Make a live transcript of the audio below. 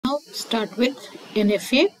start with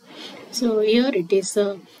NFA. So here it is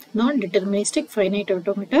a non-deterministic finite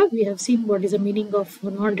automata. We have seen what is the meaning of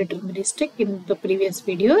non-deterministic in the previous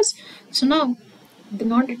videos. So now the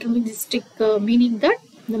non-deterministic meaning that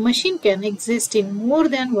the machine can exist in more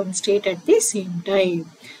than one state at the same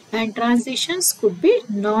time, and transitions could be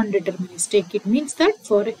non-deterministic. It means that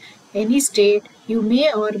for any state you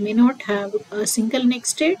may or may not have a single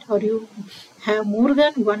next state, or you have more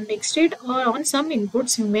than one next state, or on some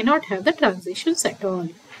inputs you may not have the transitions at all.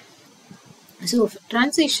 So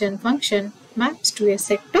transition function maps to a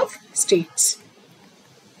set of states.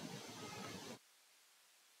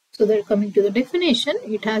 So that coming to the definition,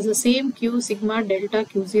 it has the same Q sigma delta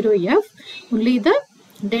Q0 F, only the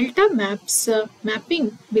delta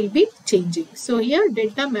mapping will be changing. So here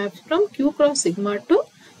delta maps from Q cross sigma to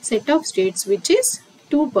set of states, which is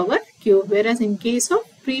 2 power Q, whereas in case of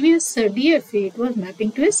previous DFA it was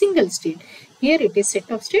mapping to a single state. Here it is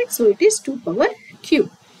set of states, so it is 2 power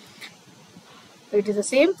Q. So it is the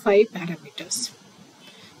same 5 parameters.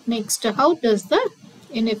 Next, how does the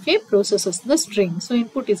NFA processes the string? So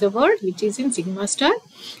input is a word which is in sigma star,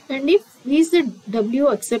 and if is the W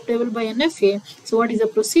acceptable by NFA, so what is the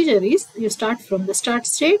procedure is, you start from the start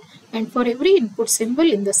state, and for every input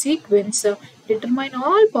symbol in the sequence determine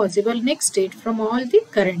all possible next state from all the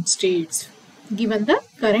current states given the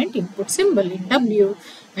current input symbol in W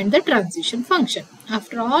and the transition function.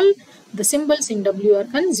 After all the symbols in W are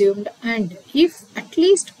consumed, and if at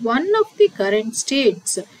least one of the current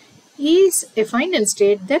states is a final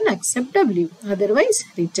state, then accept W, otherwise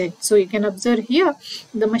reject. So you can observe here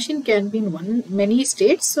the machine can be in many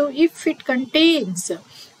states. So if it contains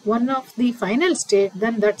one of the final state,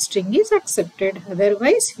 then that string is accepted,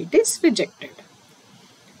 otherwise it is rejected.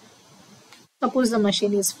 Suppose the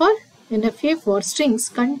machine is for NFA for strings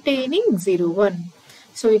containing 0, 1.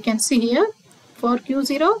 So you can see here for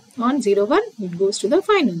Q0 on 0, 1 it goes to the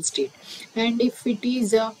final state, and if it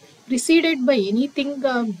is preceded by anything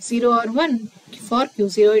 0 or 1, for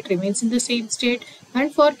Q0 it remains in the same state,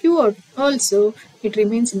 and for Q also it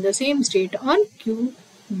remains in the same state on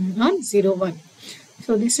 0, 1.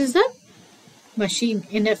 So this is the machine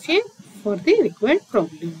NFA for the required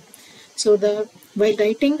problem. So by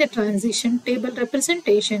writing the transition table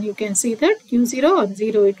representation, you can see that Q0 on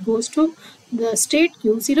 0 it goes to the state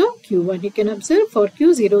Q0, Q1. You can observe for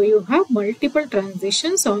Q0 you have multiple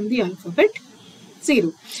transitions on the alphabet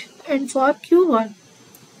 0, and for Q1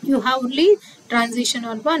 you have only transition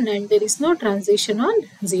on 1 and there is no transition on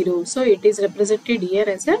 0. So it is represented here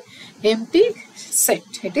as an empty set.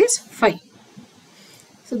 It is 5.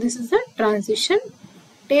 So this is the transition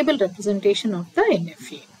table representation of the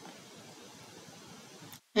NFA.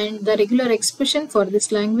 And the regular expression for this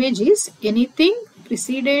language is anything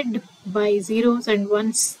preceded by zeros and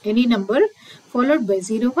ones, any number followed by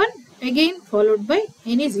 0, 1, again followed by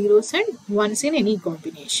any zeros and ones in any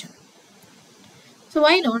combination. So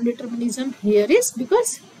why non-determinism here is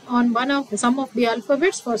because on some of the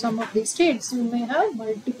alphabets for some of the states you may have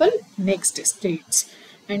multiple next states,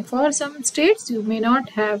 and for some states you may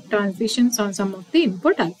not have transitions on some of the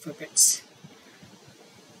input alphabets.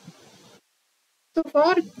 So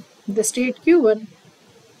for the state Q1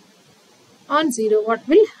 on 0, what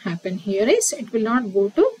will happen here is it will not go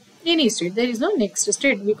to any state. There is no next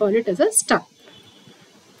state. We call it as a start.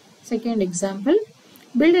 Second example,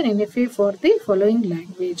 build an NFA for the following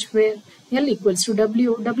language where L equals to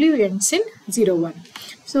W. W ends in 0, 1.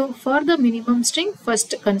 So for the minimum string,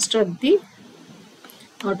 first construct the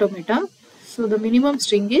automata. So the minimum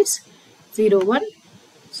string is 0, 1.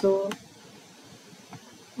 So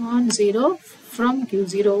on 0 from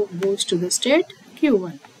Q0 goes to the state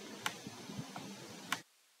Q1.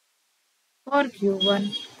 For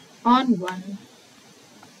Q1 on 1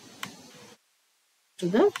 to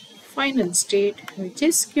the final state, which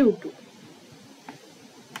is Q2.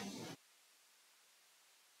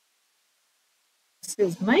 This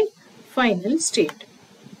is my final state.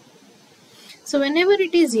 So whenever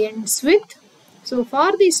it is ends with, so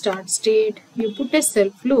for the start state you put a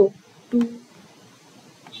self loop to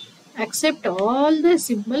accept all the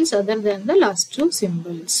symbols other than the last 2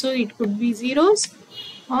 symbols. So it could be zeros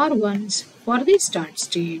or ones for the start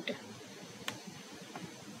state.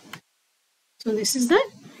 So this is the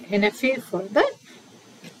NFA for the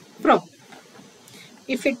problem.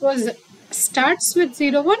 If it was starts with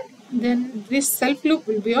 0, 1, then this self loop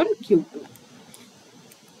will be on Q2.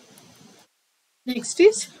 Next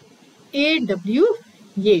is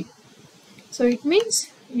AWA. So it means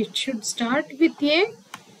it should start with A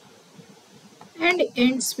and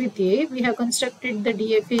ends with A. We have constructed the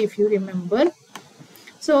DFA if you remember.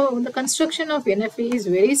 So the construction of NFA is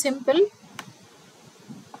very simple.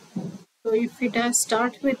 So if it has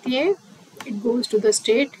start with A, it goes to the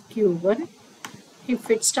state Q1. If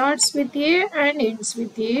it starts with A and ends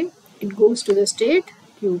with A, it goes to the state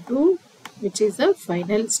Q2, which is the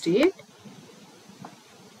final state.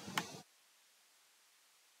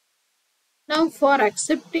 Now for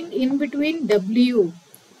accepting in between W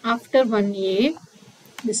after 1A,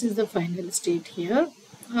 this is the final state here.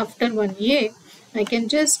 After 1A, I can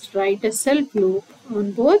just write a self loop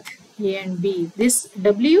on both A and B. This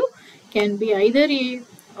W can be either A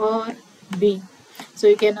or B. So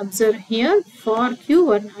you can observe here for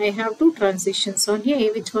Q1 I have two transitions on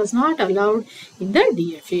A which was not allowed in the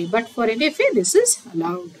DFA, but for NFA this is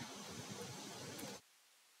allowed.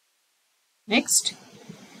 Next,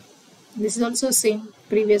 this is also same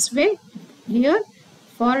previous way. Here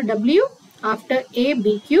for W after A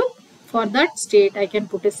B cube, for that state I can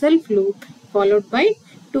put a self loop followed by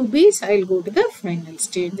 2 B's. I will go to the final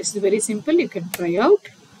state. This is very simple, you can try out.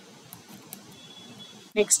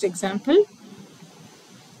 Next example,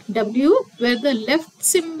 W where the left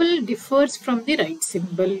symbol differs from the right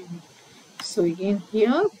symbol. So again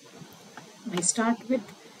here I start with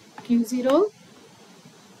Q0.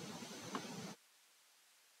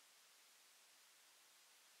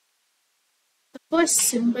 The first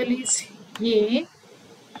symbol is A.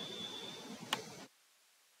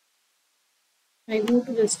 I go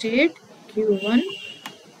to the state Q1.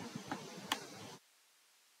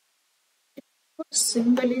 First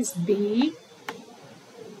symbol is B.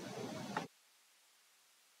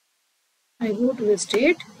 I go to the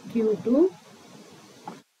state Q2.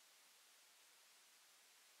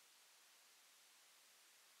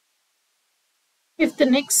 If the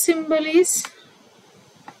next symbol is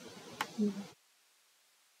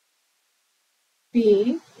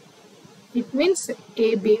B, it means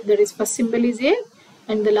AB, that is first symbol is A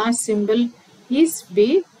and the last symbol is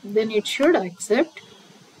B, then it should accept.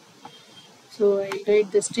 So I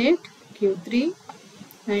write the state Q3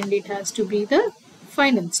 and it has to be the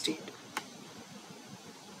final state.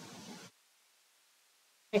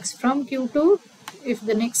 Next from Q2, if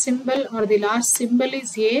the next symbol or the last symbol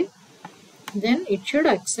is A, then it should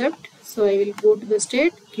accept. So I will go to the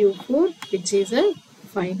state Q4, which is a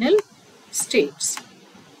final states.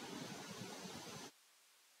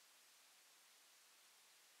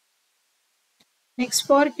 Next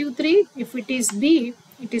for Q3, if it is B,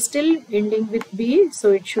 it is still ending with B,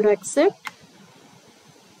 so it should accept.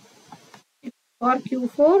 For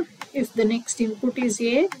Q4, if the next input is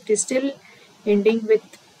A, it is still ending with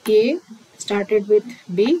A, started with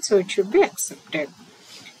B, so it should be accepted.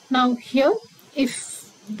 Now here,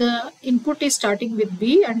 if the input is starting with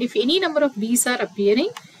B and if any number of B's are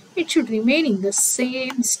appearing, it should remain in the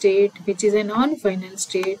same state, which is a non-final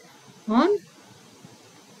state on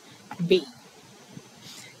B.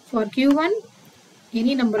 For Q1,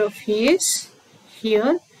 any number of A's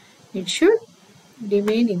here, it should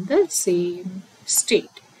remain in the same state.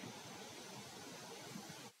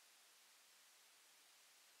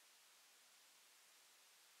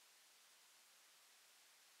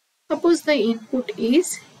 Suppose the input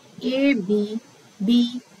is A, B,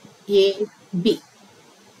 B, A, B.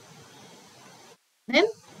 Then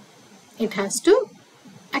it has to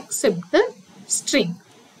accept the string.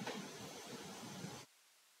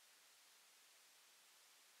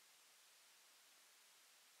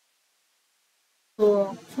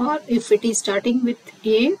 So for if it is starting with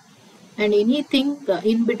A and anything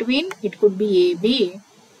in between, it could be A, B.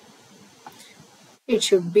 It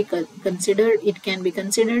should be considered, it can be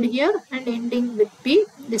considered here, and ending with B,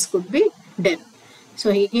 this could be done.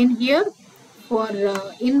 So again here for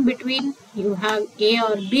in between you have A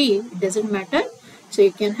or B, it doesn't matter. So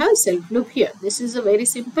you can have self loop here. This is a very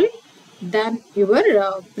simple than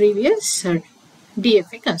your previous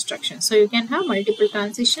DFA construction. So you can have multiple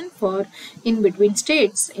transition for in between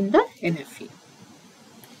states in the NFA.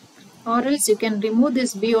 Or else you can remove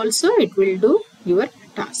this B also, it will do your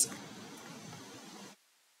task.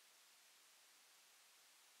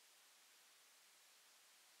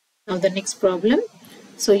 Now the next problem.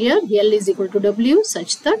 So here L is equal to W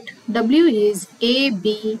such that W is A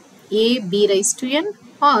B raised to N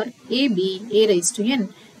or A B A raised to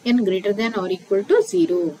N, N greater than or equal to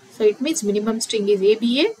 0. So it means minimum string is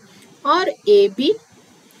ABA or AB.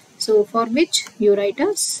 So for which you write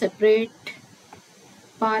a separate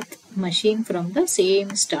path machine from the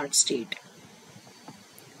same start state.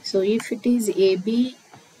 So if it is AB,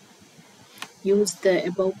 use the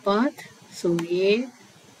above path. So A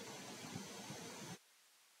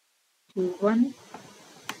Q1,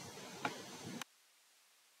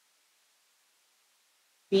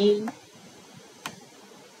 B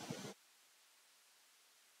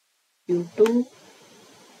Q2,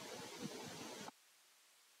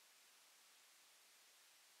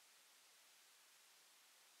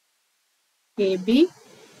 AB,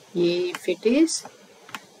 A if it is.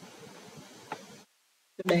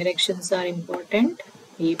 The directions are important.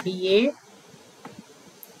 ABA,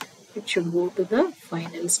 it should go to the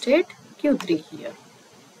final state Q3 here.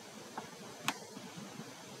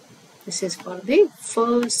 This is for the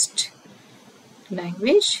first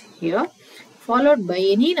language here, followed by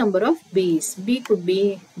any number of B's. B could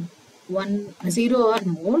be 1, 0 or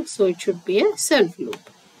more, so it should be a self loop.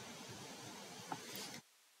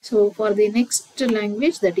 So for the next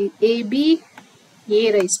language, that is AB,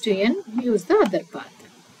 A raised to N, use the other path.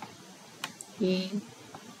 A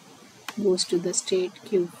goes to the state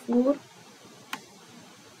Q4.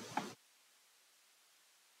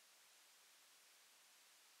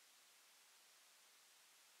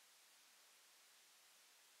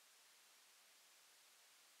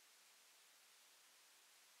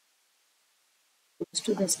 Goes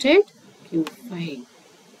to the state Q5,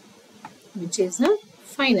 which is the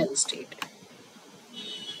final state.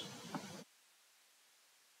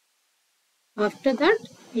 After that,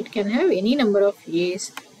 it can have any number of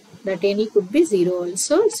A's. That any could be 0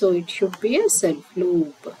 also, so it should be a self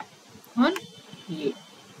loop on A.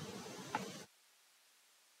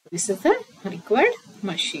 This is the required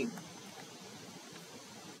machine.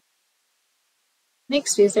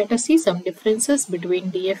 Next is, let us see some differences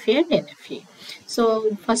between DFA and NFA.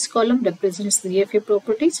 So first column represents the DFA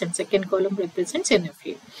properties and second column represents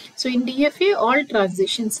NFA. So in DFA, all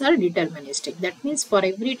transitions are deterministic. That means for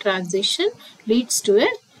every transition leads to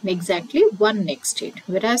exactly one next state.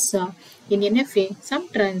 Whereas in NFA, some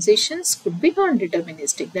transitions could be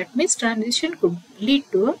non-deterministic. That means transition could lead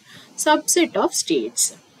to a subset of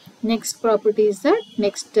states. Next property is that,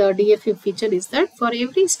 next DFA feature is that for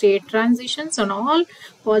every state, transitions on all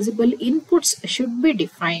possible inputs should be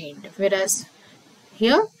defined. Whereas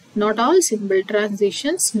here, not all symbol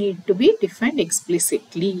transitions need to be defined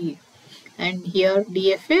explicitly. And here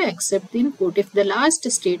DFA accept the input if the last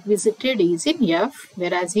state visited is in F,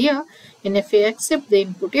 whereas here NFA accept the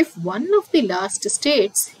input if one of the last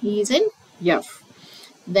states is in F.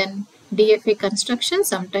 Then DFA construction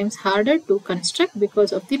sometimes harder to construct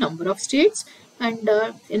because of the number of states, and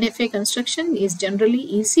NFA construction is generally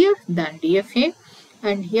easier than DFA.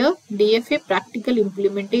 And here DFA practical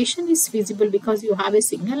implementation is feasible because you have a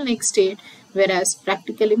single next state, whereas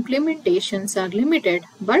practical implementations are limited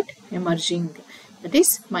but emerging. That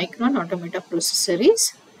is, Micron Automata processor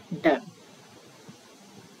is done.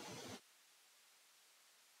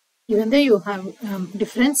 Even though you have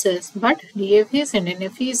differences, but DFAs and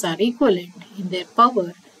NFAs are equivalent in their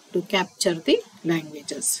power to capture the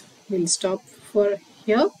languages. We'll stop for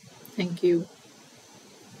here. Thank you.